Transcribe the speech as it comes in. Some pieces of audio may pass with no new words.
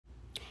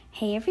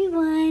Hey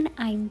everyone,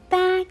 I'm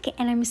back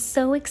and I'm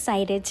so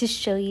excited to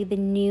show you the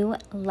new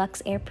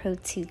Luxx Air Pro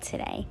 2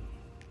 today.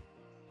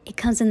 It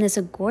comes in this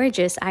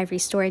gorgeous ivory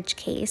storage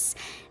case,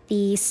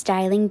 the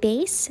styling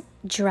base,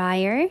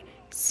 dryer,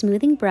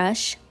 smoothing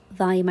brush,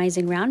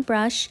 volumizing round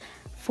brush,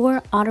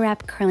 4 auto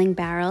wrap curling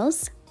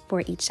barrels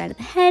for each side of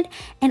the head,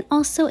 and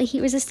also a heat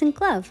resistant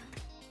glove.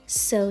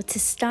 So to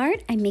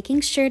start, I'm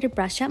making sure to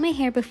brush out my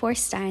hair before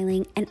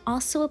styling and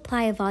also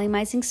apply a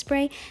volumizing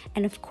spray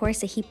and of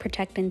course a heat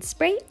protectant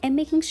spray, and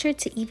making sure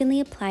to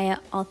evenly apply it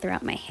all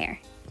throughout my hair.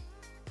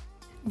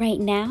 Right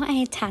now I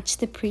attach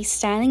the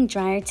pre-styling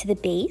dryer to the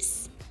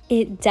base.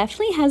 It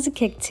definitely has a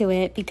kick to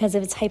it because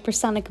of its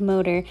hypersonic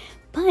motor,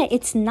 but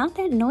it's not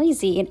that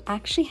noisy. It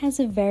actually has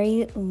a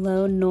very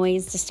low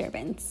noise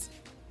disturbance.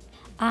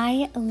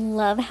 I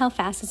love how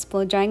fast it's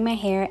blow drying my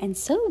hair, and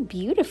so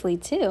beautifully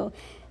too.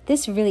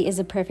 This really is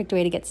a perfect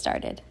way to get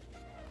started.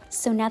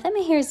 So now that my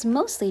hair is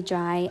mostly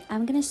dry,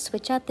 I'm going to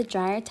switch out the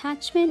dryer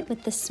attachment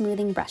with the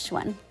smoothing brush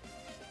one.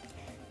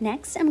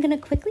 Next, I'm going to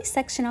quickly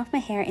section off my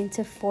hair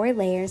into 4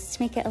 layers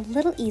to make it a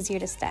little easier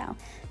to style,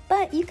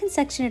 but you can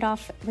section it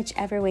off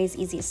whichever way is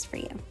easiest for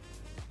you.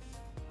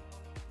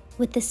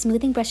 With the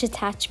smoothing brush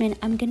attachment,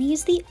 I'm going to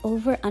use the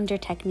over-under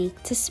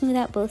technique to smooth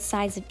out both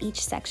sides of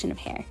each section of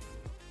hair.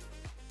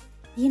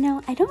 You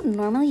know, I don't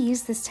normally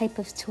use this type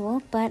of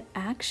tool, but I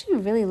actually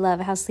really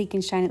love how sleek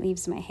and shiny it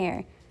leaves my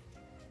hair.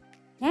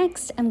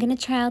 Next, I'm going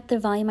to try out the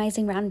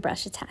volumizing round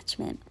brush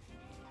attachment.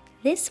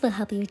 This will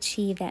help you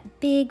achieve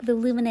that big,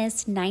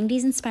 voluminous,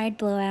 90s inspired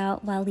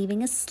blowout while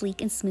leaving a sleek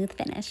and smooth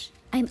finish.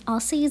 I'm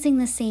also using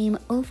the same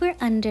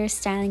over-under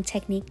styling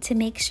technique to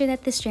make sure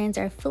that the strands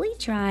are fully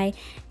dry,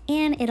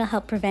 and it'll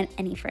help prevent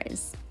any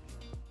frizz.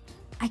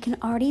 I can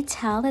already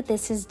tell that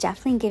this is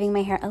definitely giving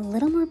my hair a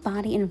little more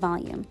body and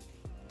volume.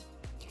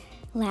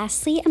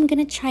 Lastly, I'm going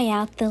to try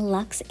out the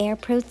Luxx Air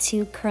Pro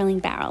 2 curling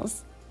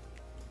barrels.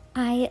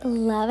 I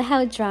love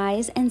how it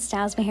dries and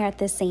styles my hair at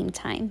the same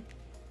time.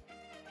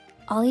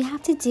 All you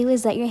have to do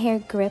is let your hair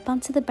grip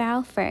onto the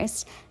barrel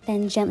first,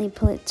 then gently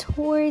pull it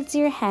towards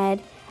your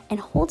head and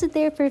hold it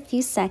there for a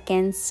few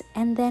seconds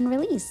and then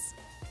release.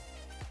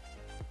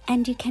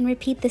 And you can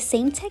repeat the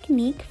same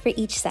technique for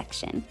each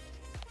section.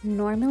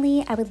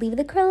 Normally, I would leave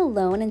the curl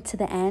alone until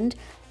the end,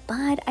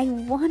 but I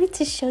wanted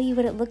to show you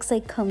what it looks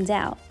like combed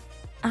out.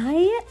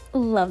 I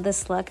love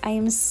this look. I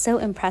am so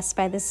impressed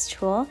by this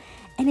tool,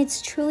 and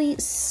it's truly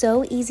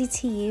so easy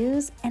to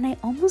use, and I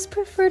almost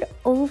prefer it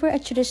over a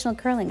traditional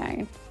curling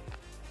iron.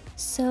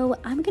 So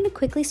I'm going to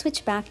quickly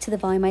switch back to the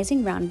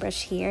volumizing round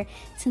brush here,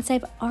 since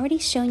I've already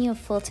shown you a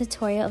full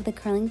tutorial of the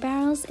curling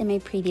barrels in my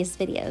previous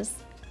videos.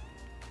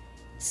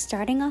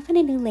 Starting off on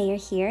a new layer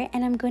here,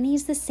 and I'm going to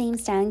use the same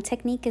styling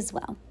technique as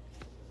well.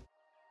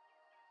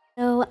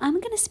 So I'm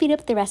going to speed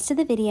up the rest of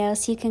the video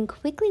so you can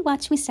quickly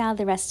watch me style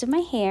the rest of my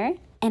hair,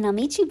 and I'll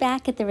meet you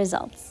back at the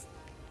results.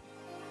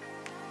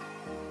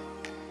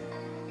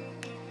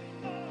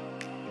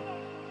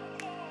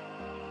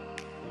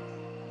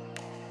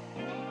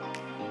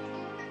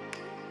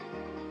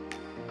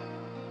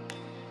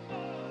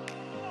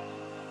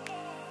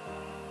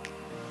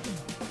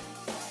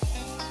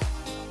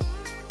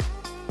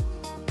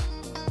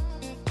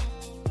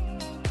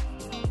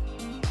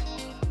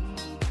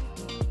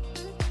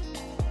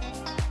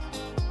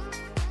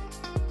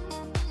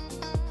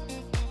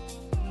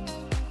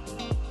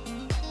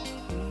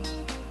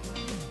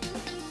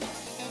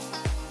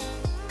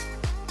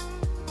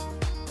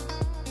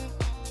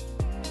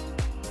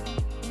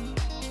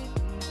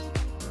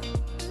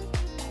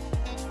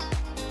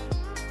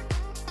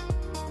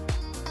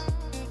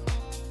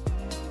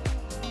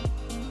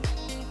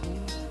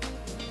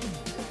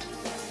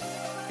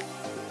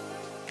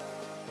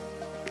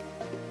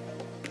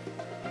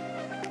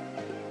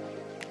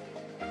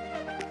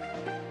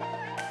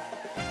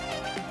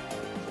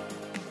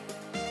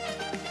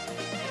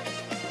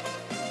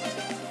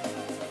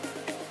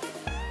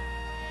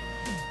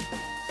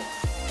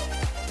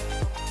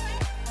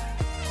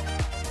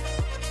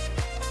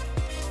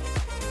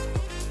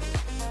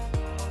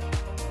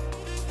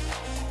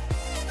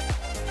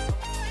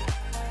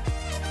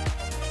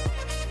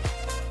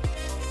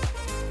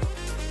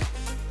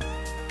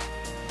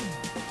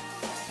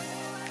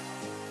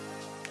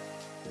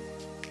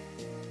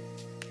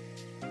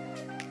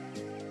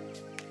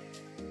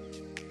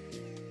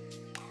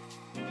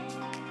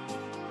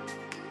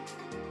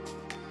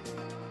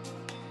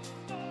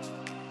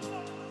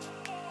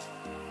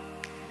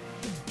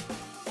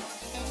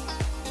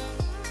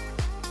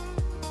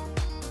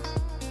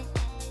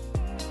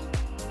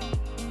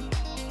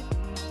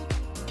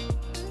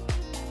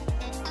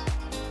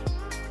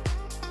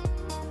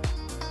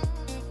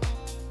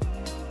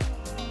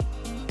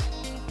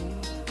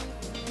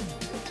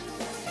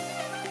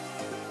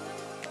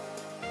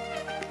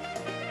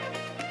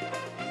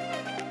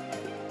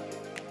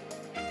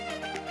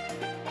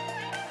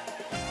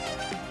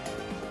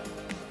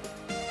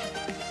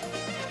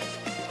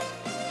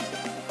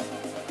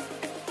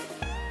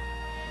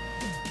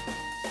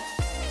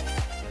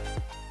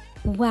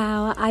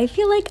 Wow, I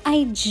feel like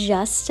I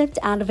just stepped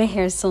out of a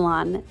hair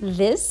salon.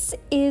 This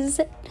is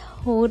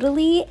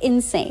totally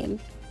insane.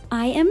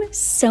 I am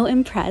so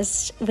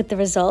impressed with the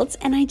results,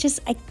 and I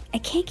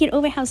can't get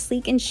over how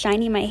sleek and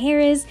shiny my hair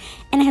is,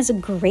 and it has a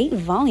great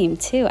volume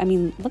too. I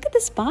mean, look at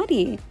this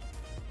body.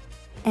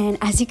 And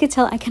as you can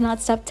tell, I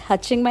cannot stop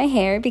touching my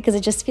hair because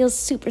it just feels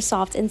super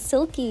soft and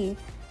silky.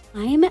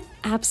 I'm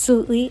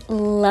absolutely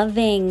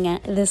loving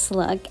this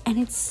look, and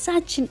it's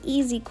such an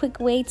easy,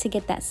 quick way to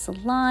get that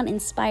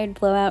salon-inspired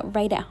blowout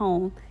right at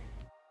home.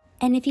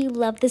 And if you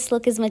love this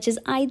look as much as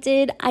I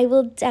did, I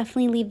will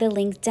definitely leave the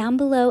link down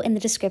below in the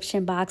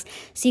description box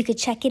so you could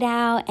check it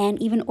out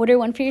and even order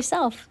one for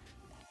yourself.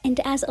 And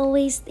as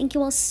always, thank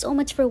you all so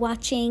much for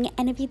watching,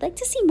 and if you'd like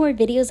to see more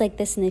videos like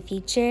this in the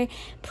future,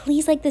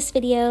 please like this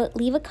video,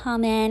 leave a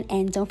comment,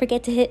 and don't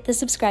forget to hit the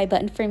subscribe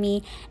button for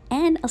me,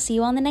 and I'll see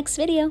you on the next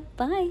video.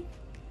 Bye!